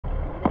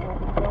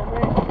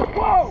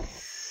Whoa!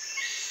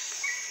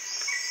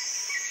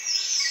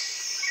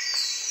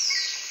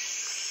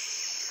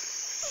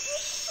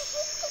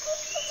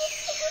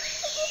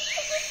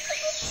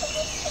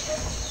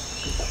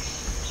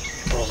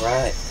 All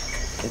right,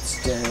 it's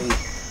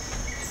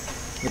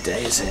what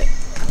day is it?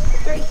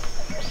 3.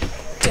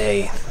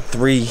 Day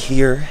 3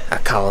 here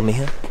at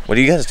Kalamia. What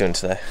are you guys doing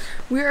today?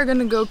 We are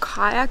gonna go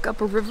kayak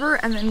up a river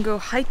and then go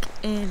hike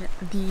in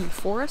the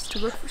forest to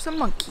look for some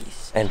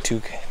monkeys. And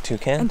toucans?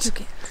 And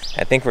toucans.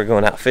 I think we're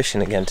going out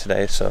fishing again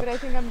today, so. But I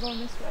think I'm going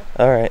this way.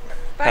 All right,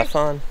 Bye. Have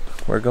fun.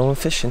 We're going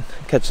fishing,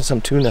 catching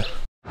some tuna.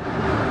 All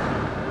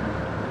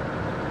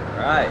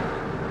right.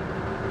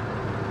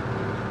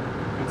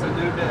 It's a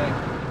new day.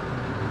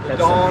 The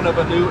dawn of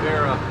a new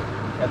era.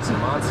 Got some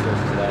monsters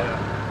today.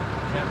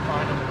 Can't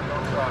find them if we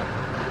don't try.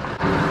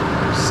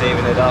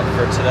 Saving it up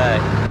for today.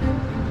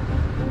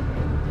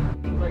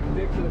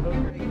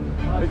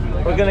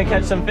 We're gonna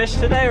catch some fish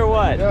today or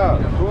what? Yeah,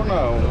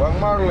 tuna, one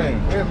marlin,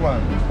 big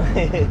one.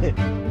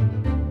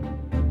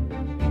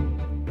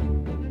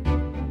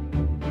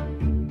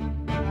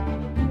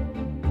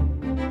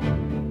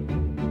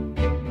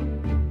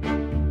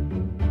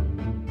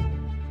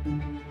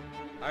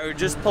 We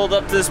just pulled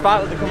up to the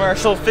spot with the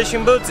commercial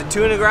fishing boats at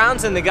Tuna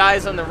Grounds, and the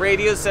guys on the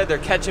radio said they're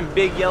catching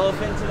big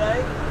yellowfin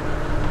today.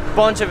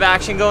 Bunch of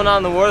action going on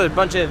in the water. There's a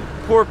bunch of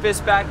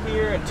porpoise back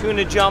here and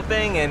tuna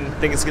jumping, and I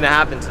think it's gonna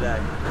happen today.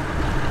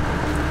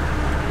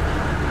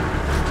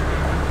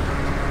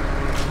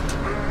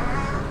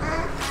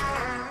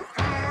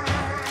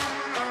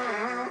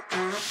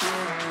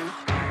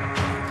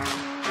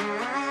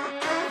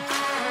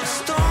 The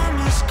storm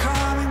is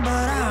coming,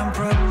 but I'm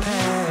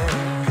prepared.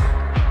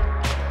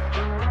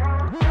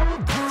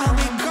 I'll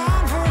be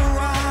gone for a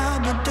while,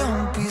 but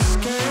don't be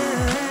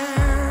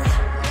scared.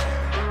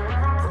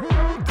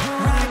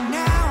 Right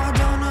now, I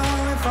don't know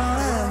if I'll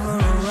ever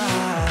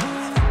arrive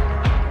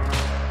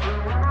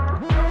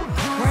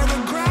where the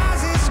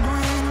grass is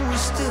green and we're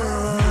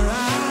still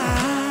alive.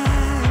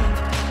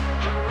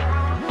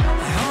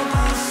 I hope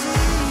I'll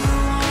see you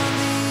on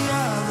the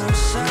other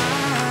side.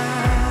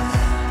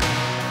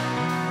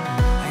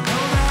 I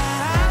know that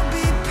I'll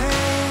be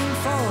paying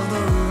for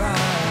the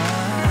ride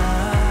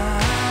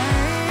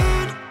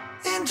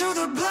into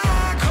the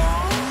black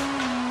hole.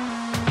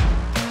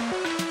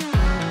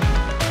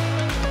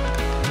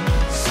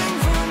 Sing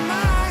for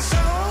my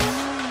soul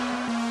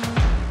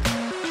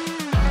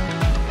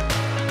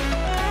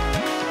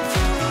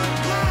through the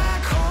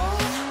black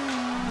hole.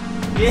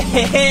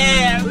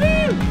 Yeah!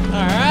 Woo!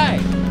 All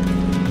right.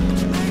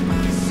 Make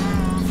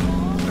myself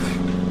whole.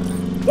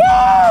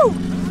 Woo!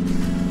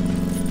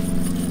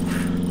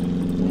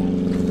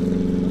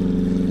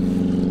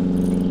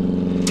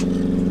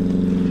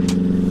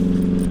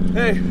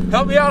 Hey,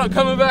 help me out, I'm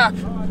coming back.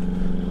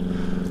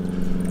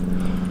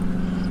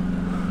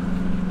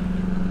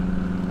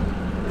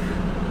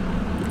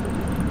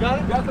 Got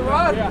it? Got the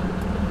rod? Yeah.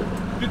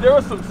 Dude, there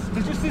was some,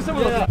 did you see some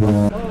of those? Oh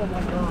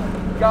my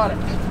God. Got it.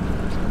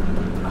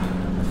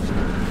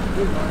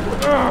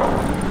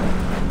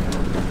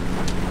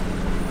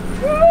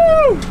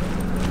 Woo!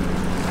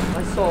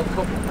 I saw a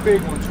couple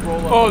big ones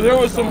roll up. Oh, there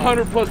was some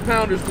 100+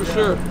 pounders for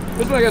sure.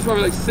 This one I guess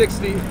probably like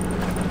 60.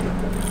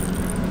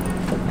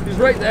 He's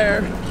right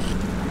there.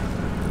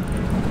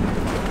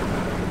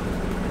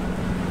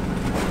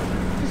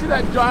 You see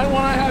that giant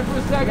one I had for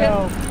a second?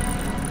 Oh,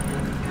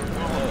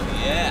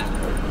 yeah.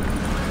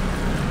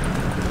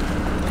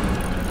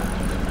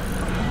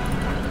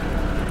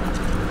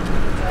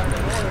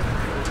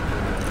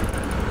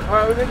 All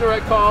right, we made the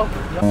right call.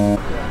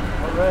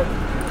 Already.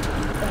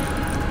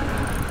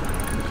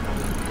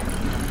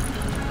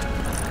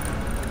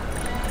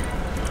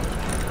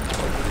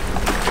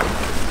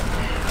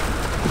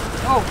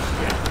 Oh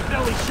shit!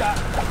 Belly shot.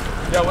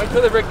 Yeah, wait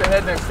till they break the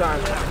head next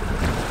time. Yeah.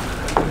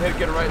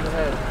 Get it right in the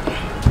head.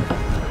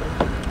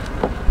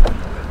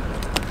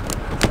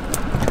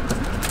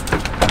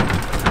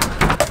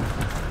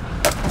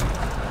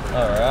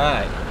 All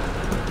right.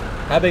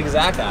 How big is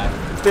that guy?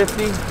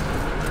 50.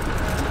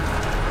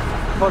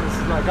 Oh, this is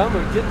like, I'm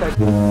gonna get that.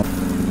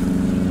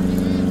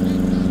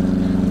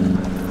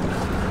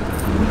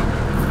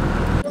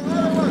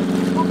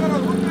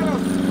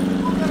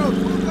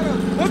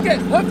 Hook it,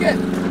 hook it.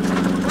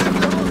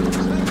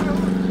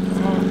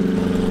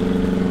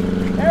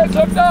 Hey, it's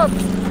hooked up.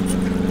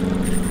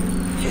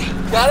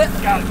 Got it?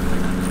 Got it.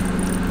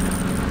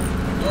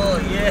 Oh,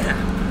 yeah.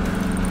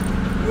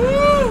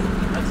 Woo!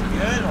 That's a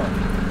good one.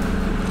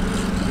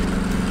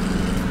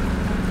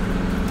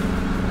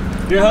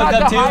 You're hooked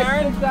up too,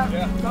 Aaron?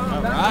 Yeah.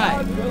 All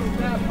right.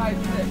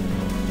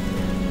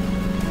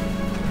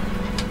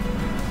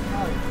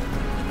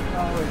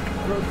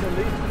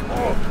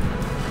 Oh.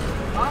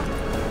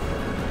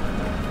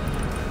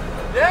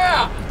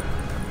 Yeah!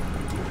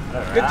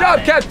 All Good right. job,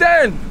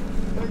 Captain!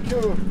 Thank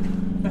you.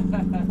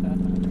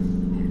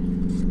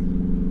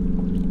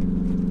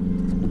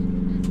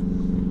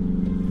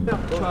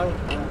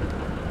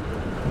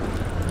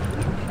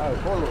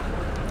 Hold it.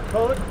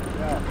 Hold it?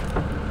 Yeah.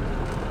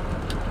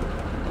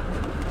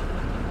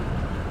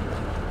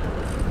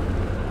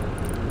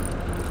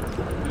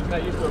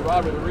 not used to a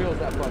rod with the reels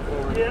that far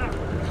forward. Yeah.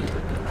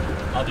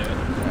 I'll do it.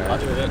 I'll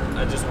do it.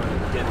 I just want to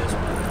get this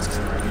one.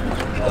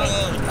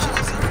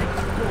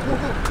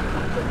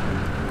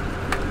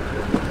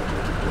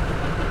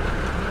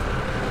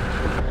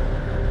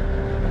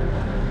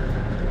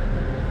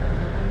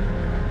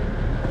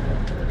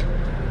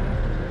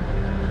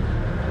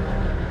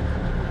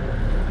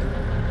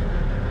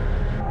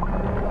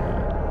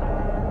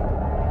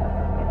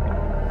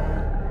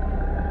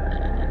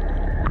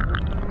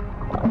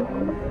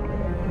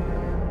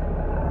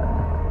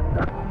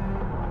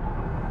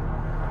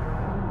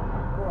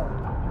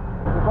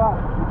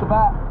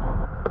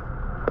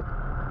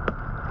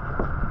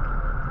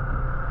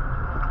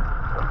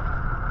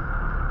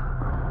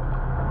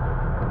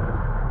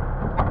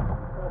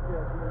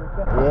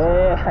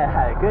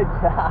 Yeah, good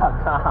job,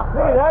 Tom.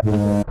 Hey, that.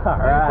 All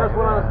right. First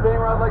one on a spinning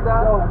rod like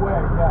that? No way,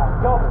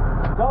 yeah.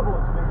 Double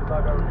as big as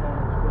I've ever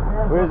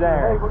thrown. Where's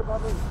Aaron? Hey, what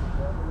about me?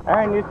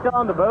 Aaron, you still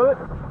on the boat?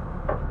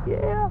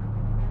 Yeah.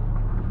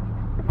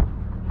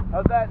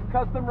 How's that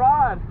custom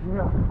rod?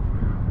 Yeah.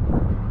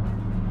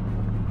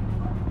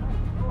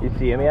 You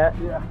see him yet?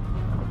 Yeah.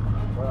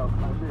 Well,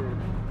 I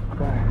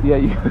did. Yeah,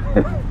 you.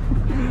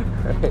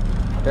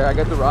 Here, I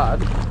got the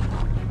rod.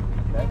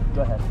 Okay,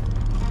 go ahead.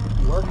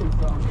 Working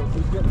some, because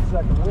he's getting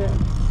second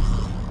wind.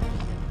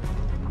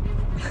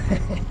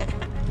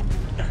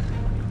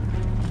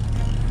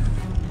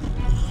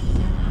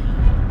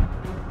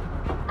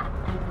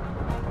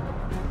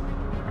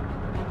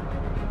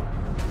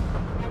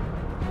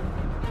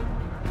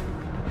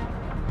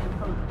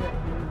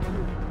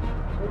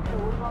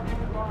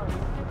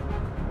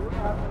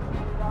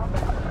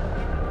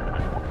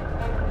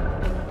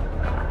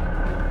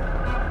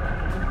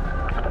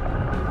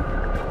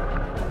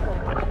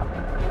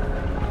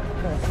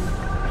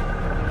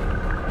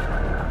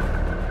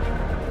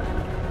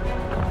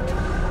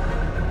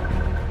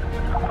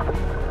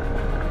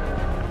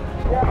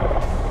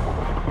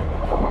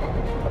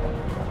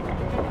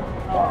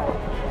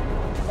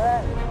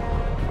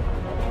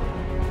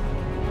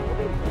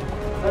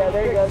 Yeah,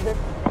 there you go.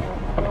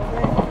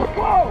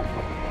 Whoa!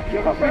 You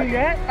ever seen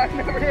that? I've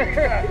never seen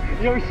that.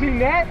 You ever seen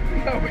that?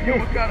 No, but you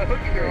almost got a hook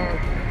in your arm.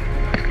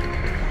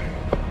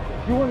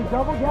 You want to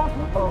double gap it?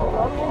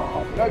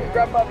 No, just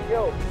grab by the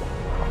gills.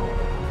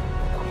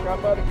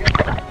 Grab by the gills.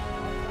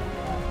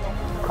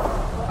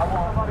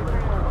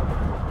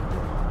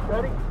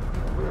 Ready?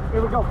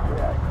 Here we go.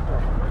 Yeah.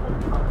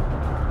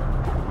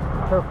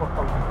 Careful,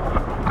 folks.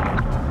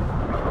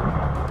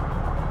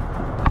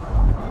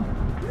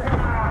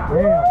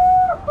 Yeah.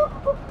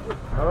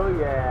 Oh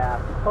yeah.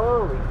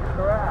 Holy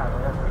crap.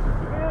 That's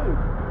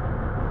huge.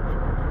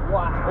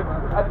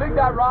 Wow. I think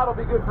that rod will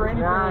be good for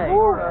anything Nice, in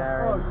Florida.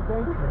 Aaron. Oh, you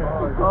think?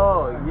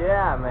 Oh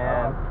yeah,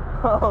 man.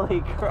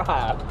 Holy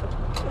crap.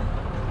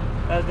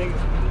 That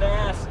thing's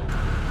massive.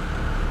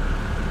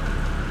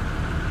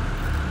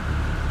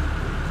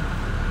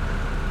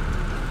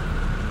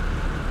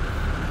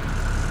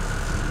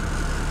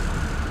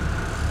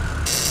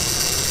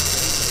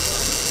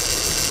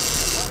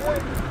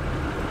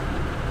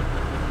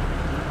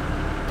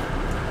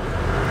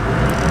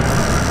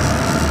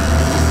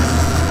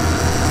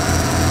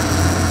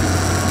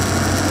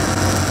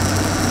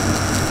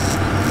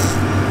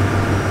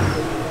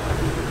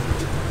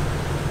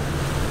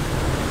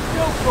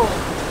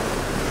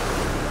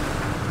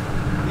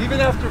 Even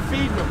after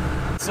feeding them.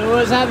 So what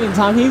was happening,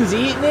 Tom? He was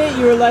eating it.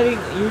 You were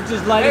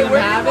just letting him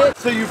have it,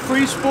 So you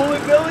free spool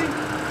it, Billy?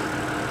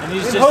 and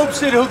he's In just. hopes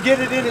that he'll get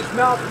it in his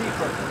mouth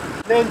deeper.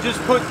 Then just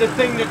put the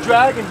thing to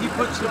drag and he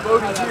puts the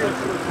boat in gear.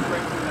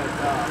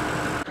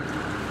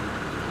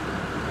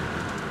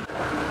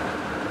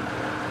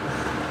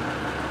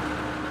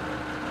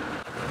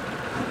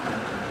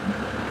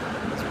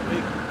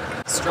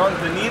 Strong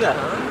bonita,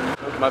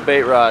 huh? My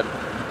bait rod.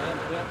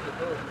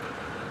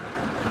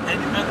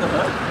 And you got the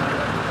hook.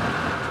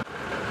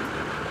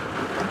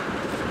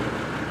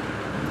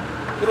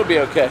 It'll be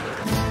okay.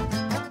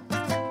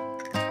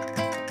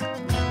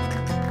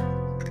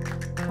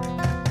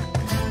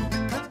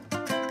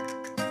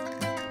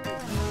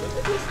 Look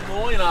at this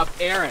loin off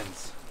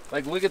Aaron's.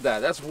 Like, look at that.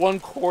 That's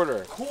 1/4.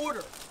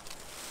 Quarter.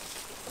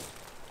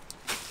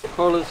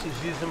 Carlos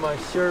is using my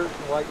shirt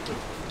to wipe the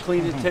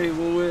clean the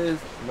table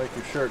with. Make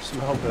your shirt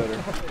smell better.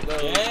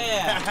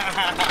 Yeah.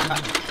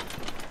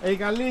 Hey,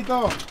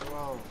 Carlito.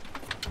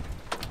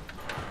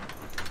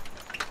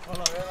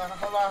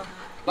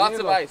 Lots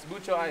of ice.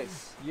 Mucho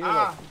ice.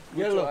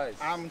 Yellow.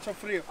 Ice. Mucho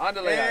frío.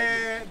 Ándale,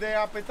 ice. De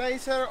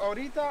appetizer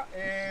ahorita,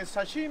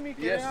 sashimi,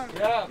 Yes.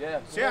 ¿quieren? Yeah.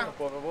 Yeah.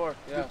 Por favor.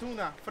 De Yeah.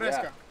 tuna,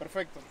 fresca, Yeah.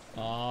 perfecto.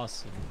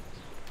 Awesome.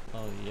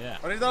 Oh yeah.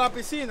 Ahorita a la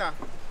piscina.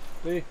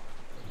 Sí.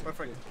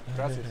 Perfecto.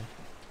 Gracias.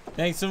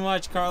 Thanks so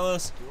much,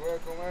 Carlos. You're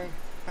welcome, man.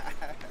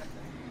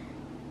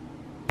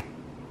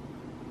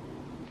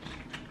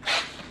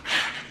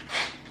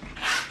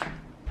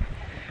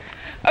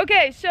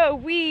 Okay, so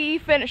we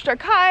finished our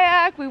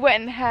kayak, we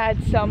went and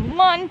had some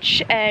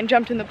lunch and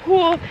jumped in the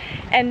pool,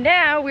 and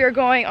now we are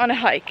going on a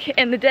hike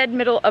in the dead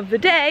middle of the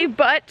day,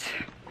 but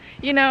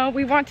you know,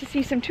 we want to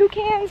see some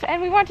toucans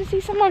and we want to see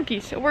some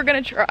monkeys, so we're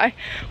gonna try.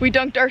 We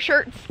dunked our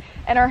shirts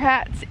and our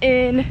hats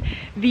in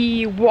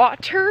the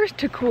water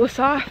to cool us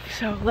off,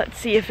 so let's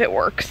see if it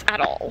works at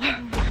all.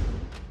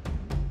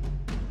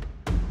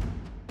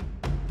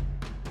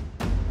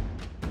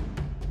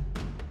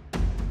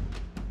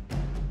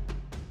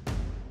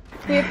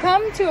 We have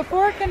come to a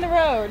fork in the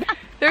road.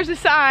 There's a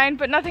sign,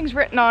 but nothing's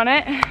written on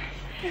it.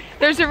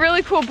 There's a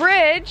really cool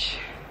bridge,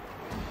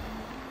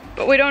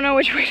 but we don't know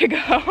which way to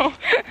go.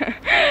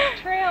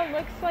 Trail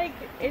looks like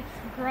it's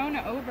grown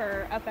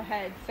over up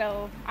ahead,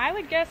 so I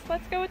would guess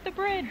let's go with the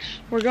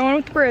bridge. We're going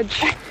with the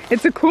bridge.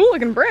 It's a cool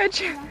looking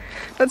bridge.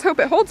 Let's hope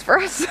it holds for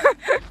us.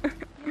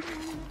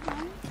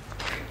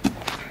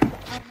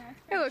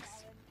 It looks.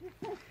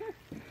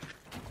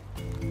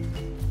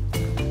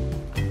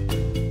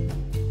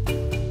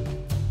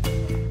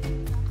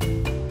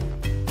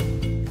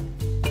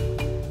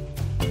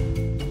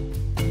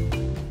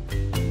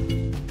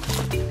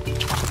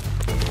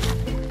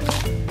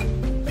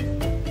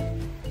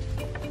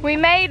 We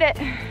made it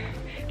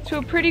to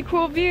a pretty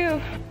cool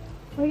view.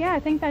 Oh yeah, I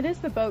think that is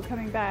the boat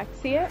coming back.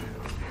 See it?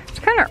 It's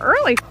kind of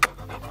early.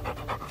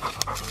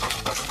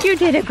 You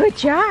did a good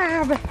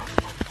job.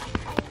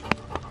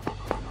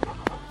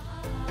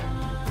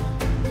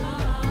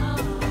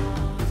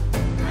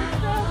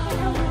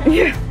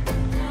 Yeah.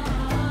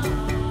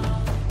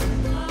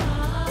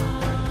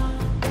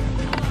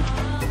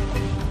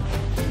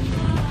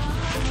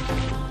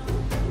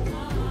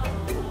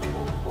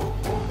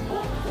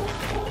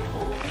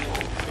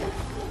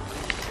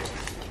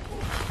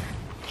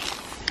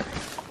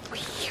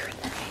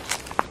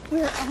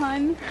 We're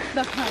on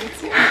the hunt.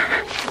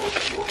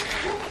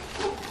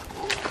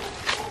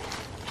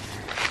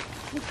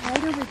 It's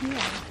right over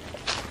here.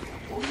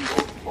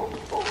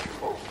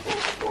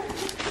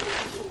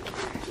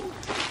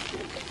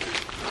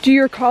 Do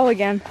your call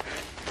again.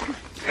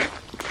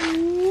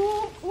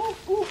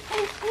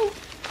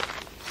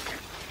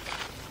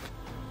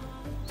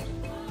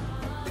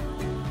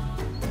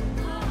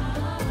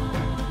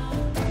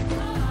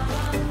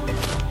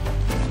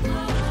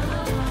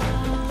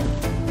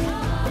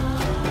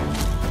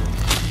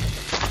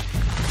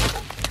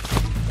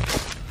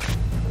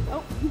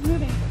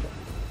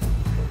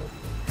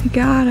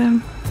 Got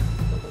him.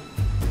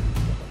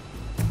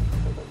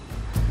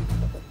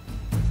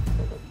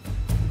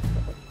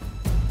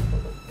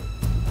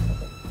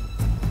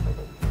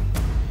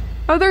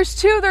 Oh, there's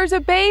two. There's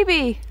a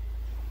baby.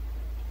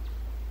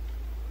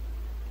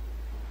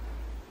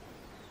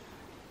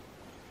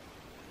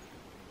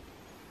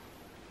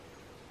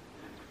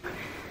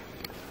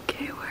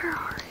 Okay, where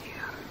are you?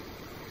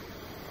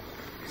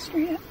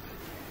 Straight up.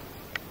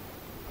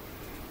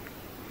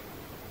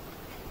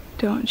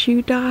 Don't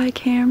you die,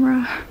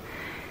 camera.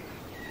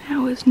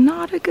 Now is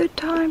not a good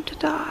time to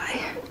die.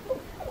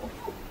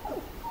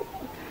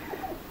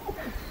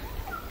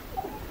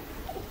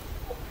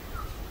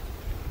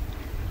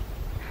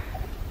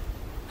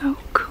 Oh,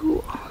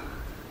 cool.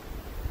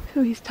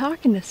 So he's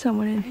talking to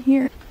someone in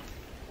here.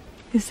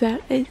 Is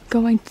that it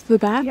going to the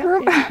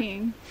bathroom? Yep, it's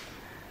peeing.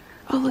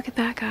 Oh, look at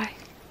that guy.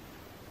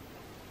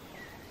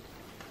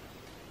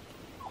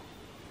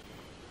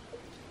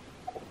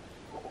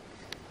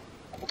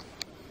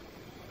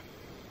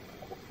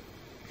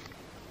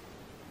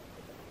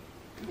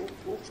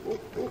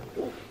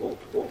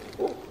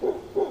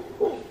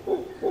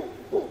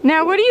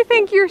 Now, what do you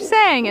think you're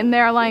saying in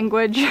their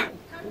language?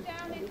 Come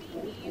down and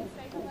meet me and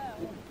say hello.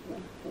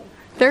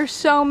 There's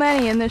so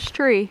many in this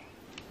tree.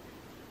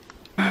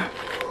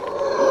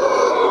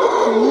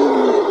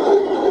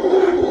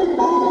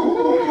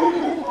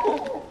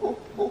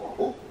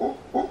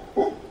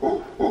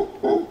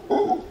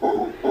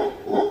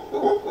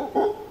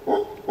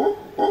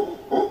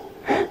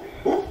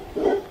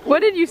 What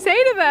did you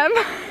say to them?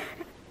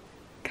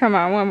 Come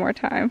on, one more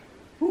time.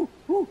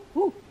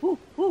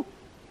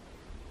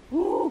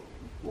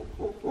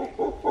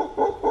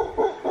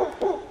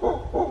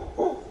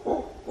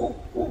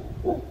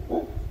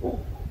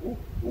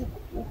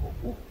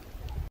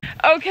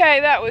 Okay,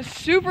 that was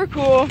super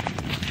cool.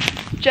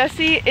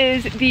 Jesse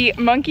is the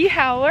monkey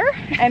howler,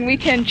 and we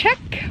can check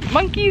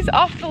monkeys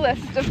off the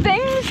list of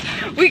things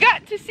we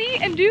got to see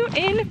and do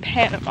in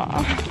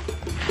Panama.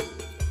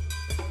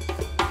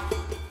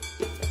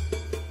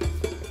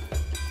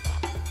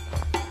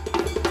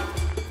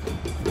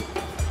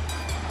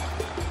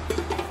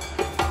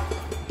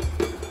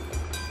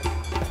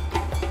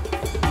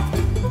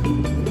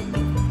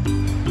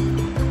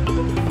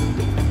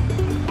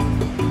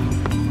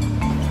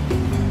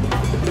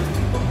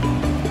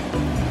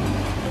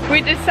 We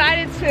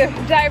decided to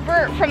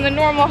divert from the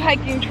normal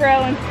hiking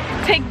trail and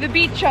take the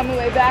beach on the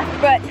way back,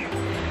 but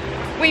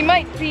we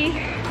might be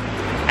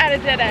at a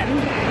dead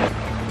end.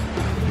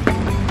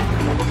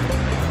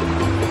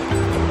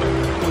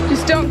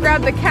 Just don't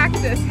grab the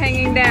cactus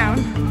hanging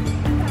down.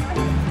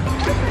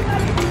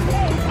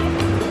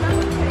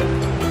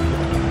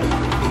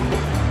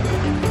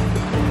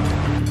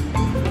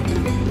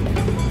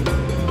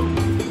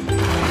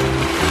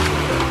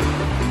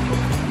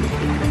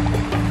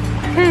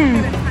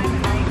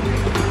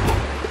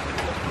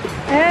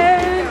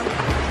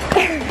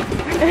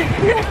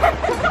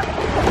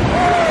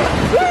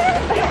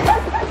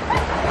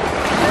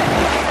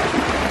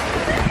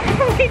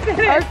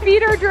 Our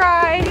feet are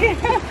dry.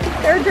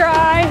 They're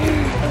dry.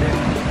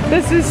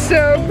 This is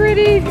so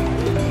pretty.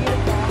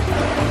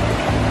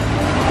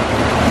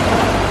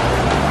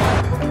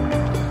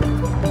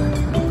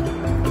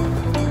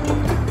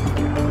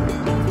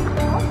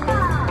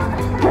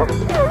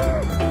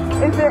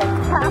 Is it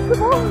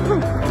passable?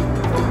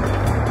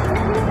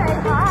 If you say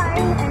hi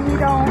and you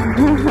don't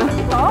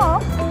fall,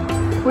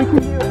 we can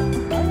do it.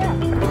 Oh yeah.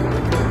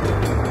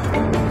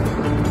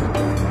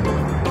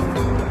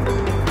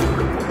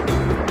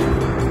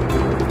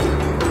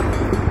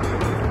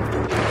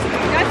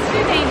 That's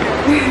too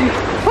dangerous.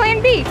 Plan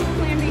B.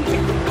 Plan B.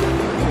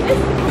 This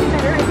is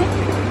better, I think.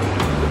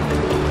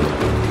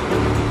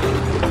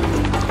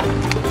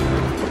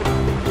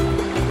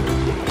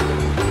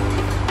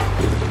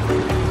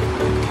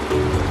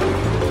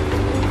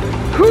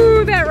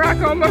 Whew, that rock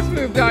almost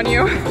moved on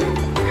you.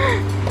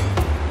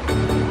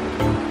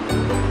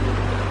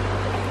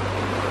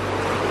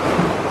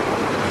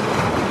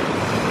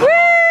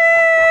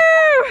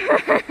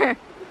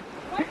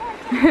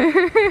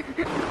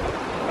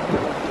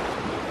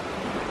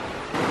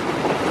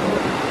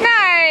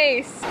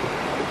 Nice.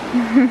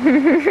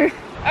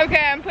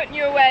 Okay, I'm putting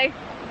you away.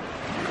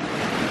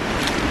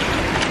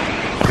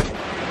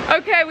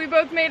 Okay, we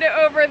both made it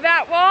over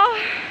that wall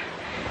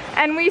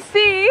and we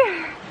see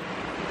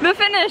the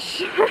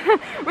finish.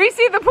 We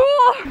see the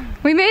pool.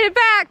 We made it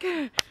back.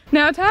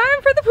 Now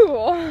time for the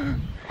pool.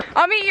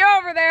 I'll meet you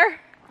over there.